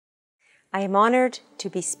I am honored to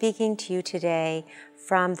be speaking to you today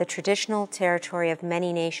from the traditional territory of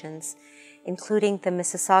many nations, including the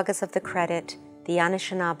Mississaugas of the Credit, the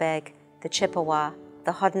Anishinaabe, the Chippewa,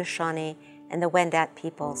 the Haudenosaunee, and the Wendat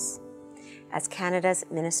peoples, as Canada's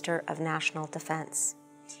Minister of National Defence.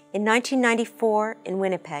 In 1994, in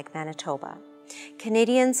Winnipeg, Manitoba,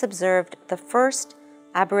 Canadians observed the first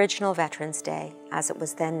Aboriginal Veterans Day, as it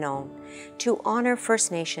was then known, to honor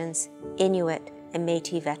First Nations, Inuit, and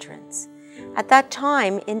Métis veterans. At that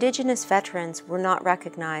time, Indigenous veterans were not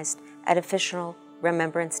recognized at official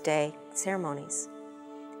Remembrance Day ceremonies.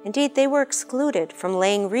 Indeed, they were excluded from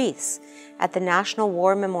laying wreaths at the National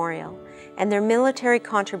War Memorial, and their military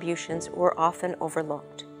contributions were often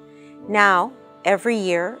overlooked. Now, every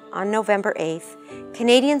year, on November 8th,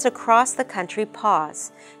 Canadians across the country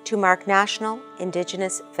pause to mark National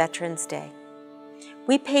Indigenous Veterans Day.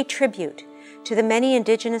 We pay tribute to the many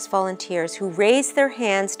Indigenous volunteers who raised their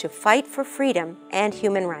hands to fight for freedom and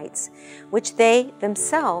human rights, which they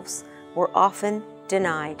themselves were often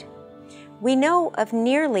denied. We know of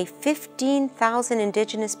nearly 15,000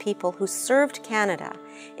 Indigenous people who served Canada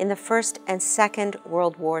in the First and Second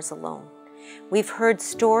World Wars alone. We've heard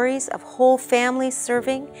stories of whole families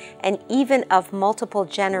serving and even of multiple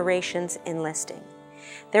generations enlisting.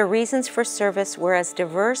 Their reasons for service were as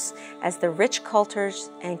diverse as the rich cultures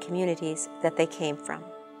and communities that they came from.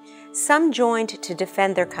 Some joined to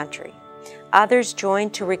defend their country. Others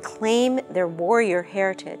joined to reclaim their warrior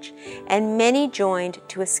heritage, and many joined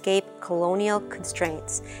to escape colonial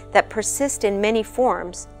constraints that persist in many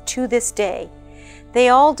forms to this day. They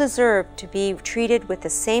all deserve to be treated with the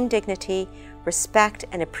same dignity, respect,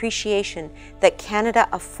 and appreciation that Canada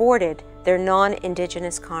afforded their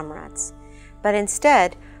non-Indigenous comrades. But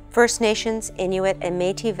instead, First Nations, Inuit, and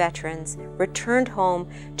Métis veterans returned home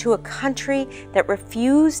to a country that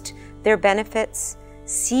refused their benefits,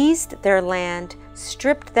 seized their land,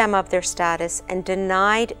 stripped them of their status, and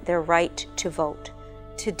denied their right to vote.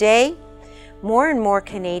 Today, more and more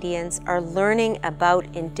Canadians are learning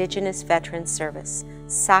about Indigenous veteran service,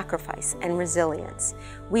 sacrifice, and resilience.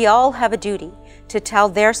 We all have a duty to tell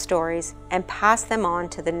their stories and pass them on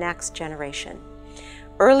to the next generation.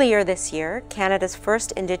 Earlier this year, Canada's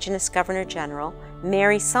first Indigenous Governor-General,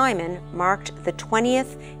 Mary Simon, marked the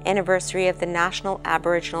 20th anniversary of the National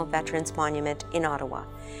Aboriginal Veterans Monument in Ottawa.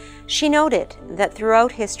 She noted that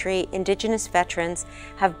throughout history, Indigenous veterans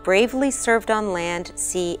have bravely served on land,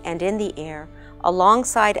 sea, and in the air,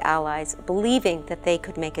 alongside allies, believing that they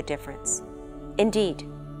could make a difference. Indeed,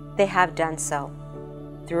 they have done so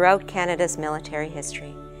throughout Canada's military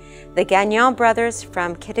history. The Gagnon brothers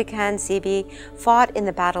from Kitigan-Zibi fought in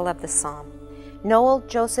the Battle of the Somme. Noel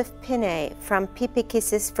Joseph Pinay from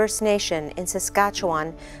Peepeekisis First Nation in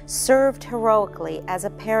Saskatchewan served heroically as a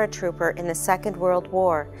paratrooper in the Second World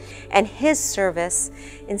War, and his service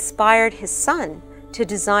inspired his son to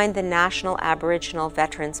design the National Aboriginal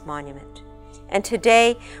Veterans Monument. And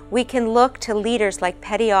today, we can look to leaders like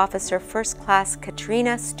Petty Officer First Class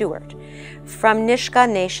Katrina Stewart from Nisga'a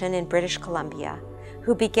Nation in British Columbia,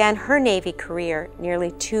 who began her Navy career nearly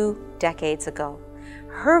 2 decades ago.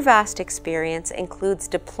 Her vast experience includes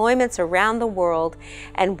deployments around the world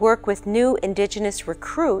and work with new Indigenous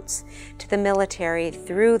recruits to the military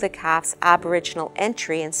through the CAF's Aboriginal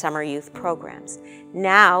Entry and Summer Youth programs.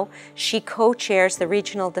 Now, she co-chairs the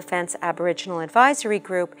Regional Defence Aboriginal Advisory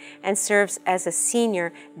Group and serves as a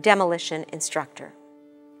senior demolition instructor.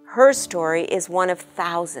 Her story is one of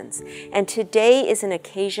thousands, and today is an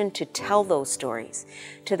occasion to tell those stories.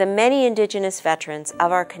 To the many Indigenous veterans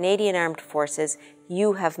of our Canadian Armed Forces,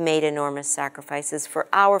 you have made enormous sacrifices for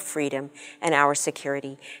our freedom and our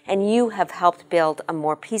security, and you have helped build a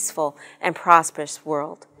more peaceful and prosperous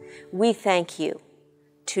world. We thank you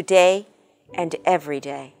today and every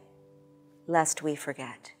day, lest we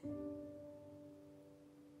forget.